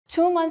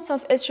2 months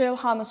of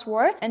Israel-Hamas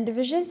war and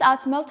divisions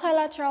at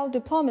multilateral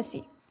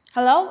diplomacy.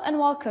 Hello and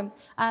welcome.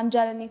 I'm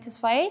Jalani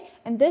Tisfaye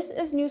and this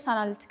is News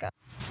Analytica.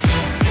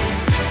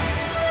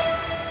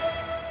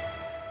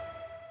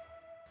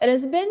 It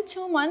has been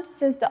 2 months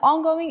since the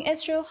ongoing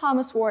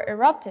Israel-Hamas war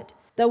erupted.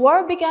 The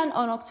war began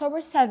on October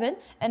 7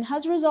 and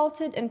has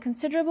resulted in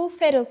considerable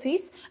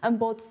fatalities on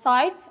both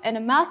sides and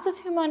a massive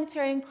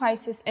humanitarian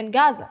crisis in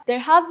Gaza. There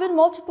have been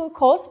multiple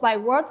calls by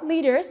world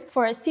leaders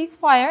for a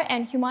ceasefire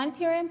and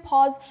humanitarian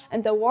pause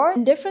in the war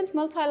in different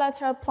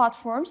multilateral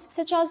platforms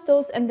such as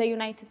those in the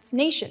United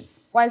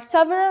Nations. While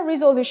several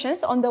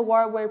resolutions on the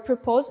war were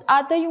proposed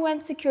at the UN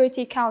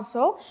Security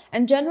Council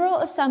and General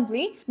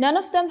Assembly, none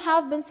of them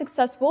have been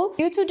successful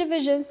due to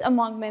divisions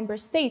among member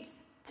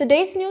states.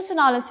 Today's news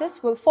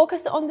analysis will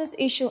focus on this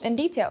issue in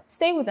detail.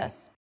 Stay with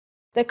us.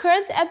 The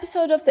current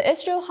episode of the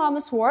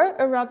Israel-Hamas war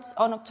erupts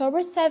on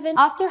October 7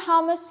 after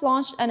Hamas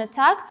launched an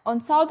attack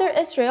on southern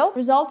Israel,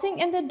 resulting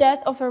in the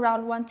death of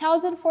around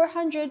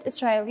 1,400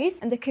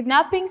 Israelis and the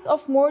kidnappings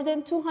of more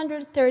than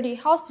 230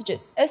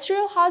 hostages.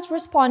 Israel has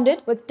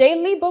responded with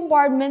daily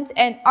bombardments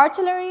and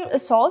artillery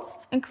assaults,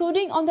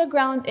 including on the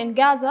ground in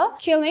Gaza,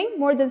 killing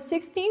more than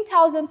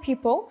 16,000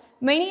 people,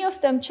 many of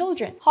them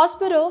children.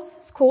 Hospitals,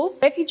 schools,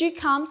 refugee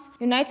camps,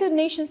 United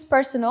Nations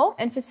personnel,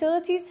 and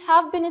facilities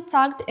have been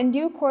attacked in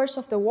due course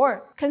of the war.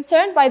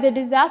 Concerned by the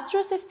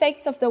disastrous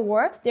effects of the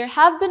war, there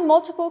have been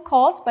multiple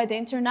calls by the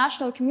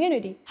international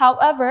community.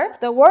 However,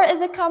 the war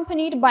is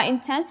accompanied by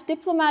intense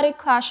diplomatic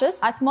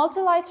clashes at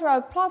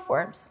multilateral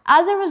platforms.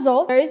 As a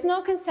result, there is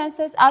no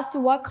consensus as to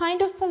what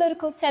kind of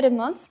political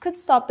settlements could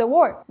stop the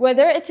war,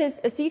 whether it is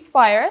a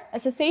ceasefire, a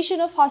cessation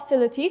of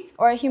hostilities,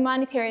 or a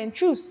humanitarian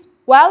truce.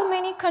 While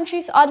many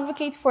countries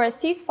advocate for a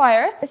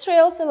ceasefire,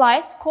 Israel's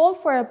allies call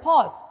for a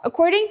pause.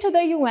 According to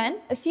the UN,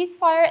 a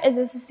ceasefire is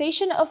a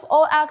cessation of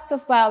all acts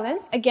of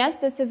violence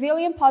against the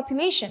civilian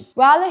population,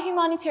 while a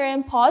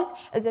humanitarian pause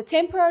is a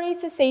temporary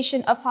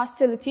cessation of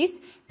hostilities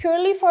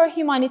purely for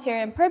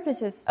humanitarian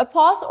purposes. A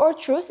pause or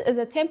truce is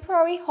a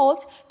temporary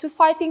halt to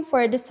fighting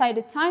for a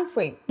decided time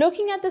frame.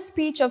 Looking at the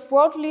speech of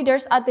world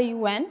leaders at the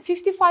UN,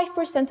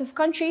 55% of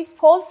countries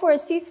called for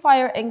a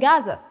ceasefire in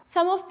Gaza.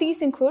 Some of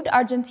these include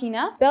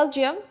Argentina,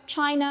 Belgium,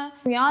 China,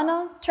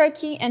 Guyana,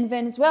 Turkey, and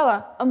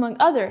Venezuela, among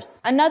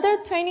others. Another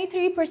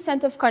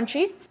 23% of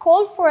countries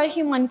called for a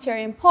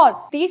humanitarian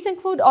pause. These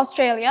include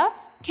Australia,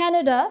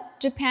 Canada,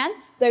 Japan,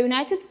 the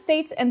United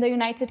States, and the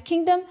United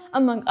Kingdom,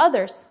 among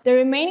others. The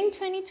remaining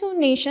 22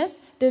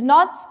 nations did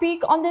not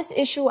speak on this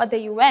issue at the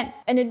UN.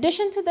 In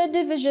addition to the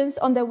divisions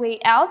on the way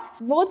out,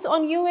 votes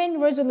on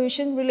UN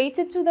resolution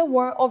related to the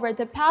war over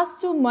the past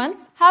 2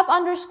 months have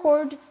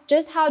underscored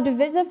just how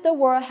divisive the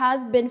war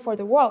has been for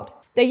the world.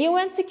 The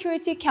UN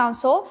Security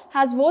Council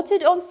has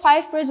voted on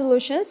 5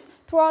 resolutions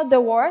throughout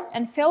the war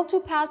and failed to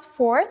pass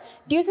 4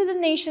 due to the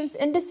nations'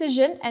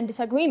 indecision and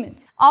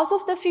disagreement. Out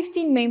of the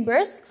 15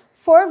 members,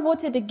 4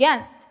 voted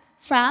against: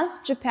 France,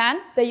 Japan,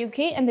 the UK,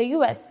 and the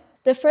US.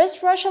 The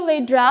first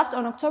Russia-led draft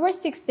on October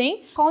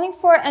 16, calling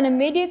for an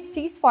immediate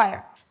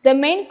ceasefire. The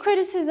main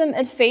criticism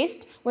it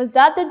faced was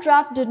that the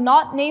draft did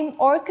not name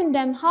or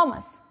condemn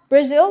Hamas.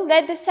 Brazil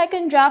led the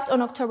second draft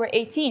on October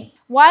 18.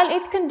 While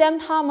it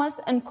condemned Hamas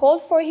and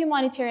called for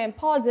humanitarian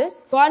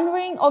pauses,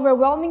 garnering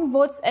overwhelming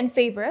votes in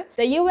favor,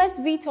 the US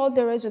vetoed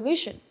the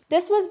resolution.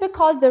 This was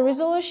because the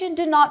resolution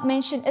did not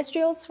mention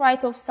Israel's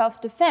right of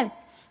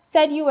self-defense,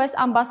 said US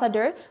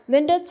Ambassador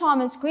Linda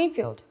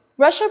Thomas-Greenfield.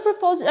 Russia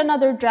proposed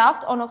another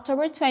draft on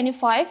October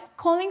 25,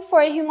 calling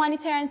for a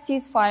humanitarian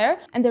ceasefire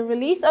and the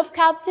release of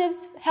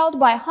captives held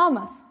by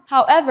Hamas.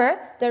 However,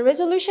 the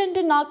resolution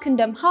did not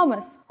condemn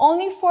Hamas.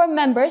 Only 4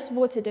 members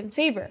voted in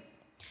favor.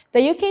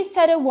 The UK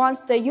said it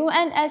wants the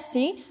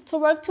UNSC to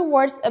work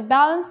towards a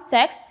balanced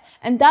text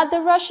and that the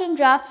Russian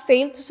draft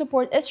failed to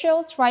support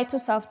Israel's right to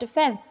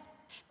self-defense.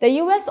 The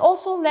US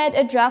also led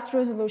a draft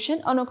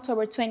resolution on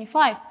October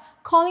 25,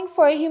 calling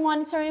for a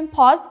humanitarian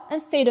pause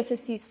instead of a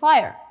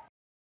ceasefire.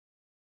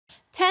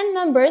 10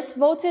 members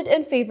voted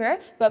in favor,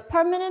 but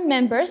permanent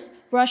members,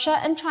 Russia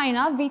and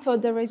China,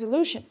 vetoed the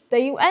resolution.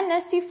 The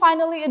UNSC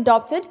finally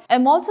adopted a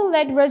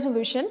multi-led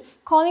resolution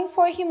calling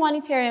for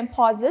humanitarian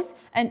pauses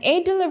and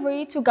aid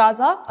delivery to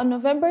Gaza on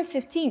November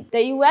 15.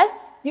 The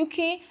US,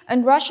 UK,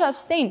 and Russia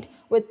abstained,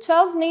 with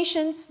 12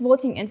 nations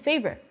voting in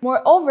favor.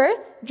 Moreover,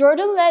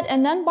 Jordan led a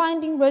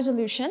non-binding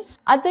resolution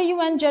at the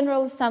UN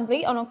General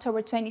Assembly on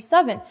October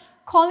 27,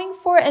 calling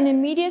for an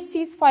immediate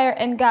ceasefire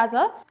in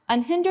Gaza,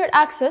 unhindered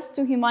access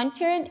to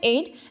humanitarian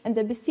aid in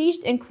the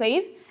besieged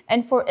enclave,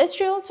 and for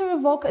Israel to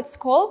revoke its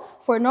call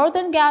for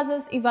northern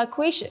Gaza's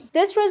evacuation.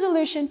 This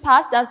resolution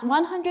passed as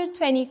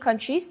 120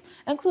 countries,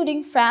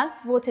 including France,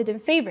 voted in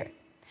favor.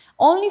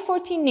 Only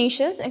 14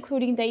 nations,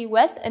 including the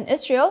US and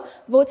Israel,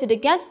 voted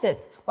against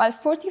it, while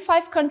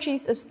 45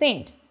 countries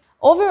abstained.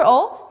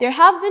 Overall, there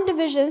have been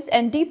divisions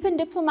and deepened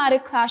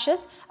diplomatic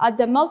clashes at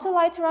the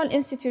multilateral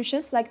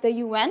institutions like the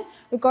UN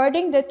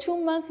regarding the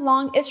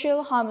 2-month-long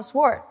Israel-Hamas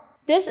war.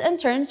 This in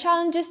turn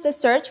challenges the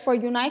search for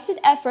united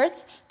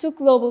efforts to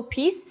global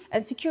peace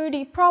and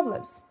security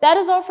problems. That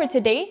is all for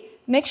today.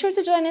 Make sure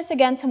to join us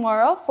again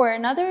tomorrow for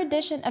another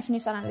edition of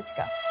News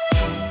Analytica.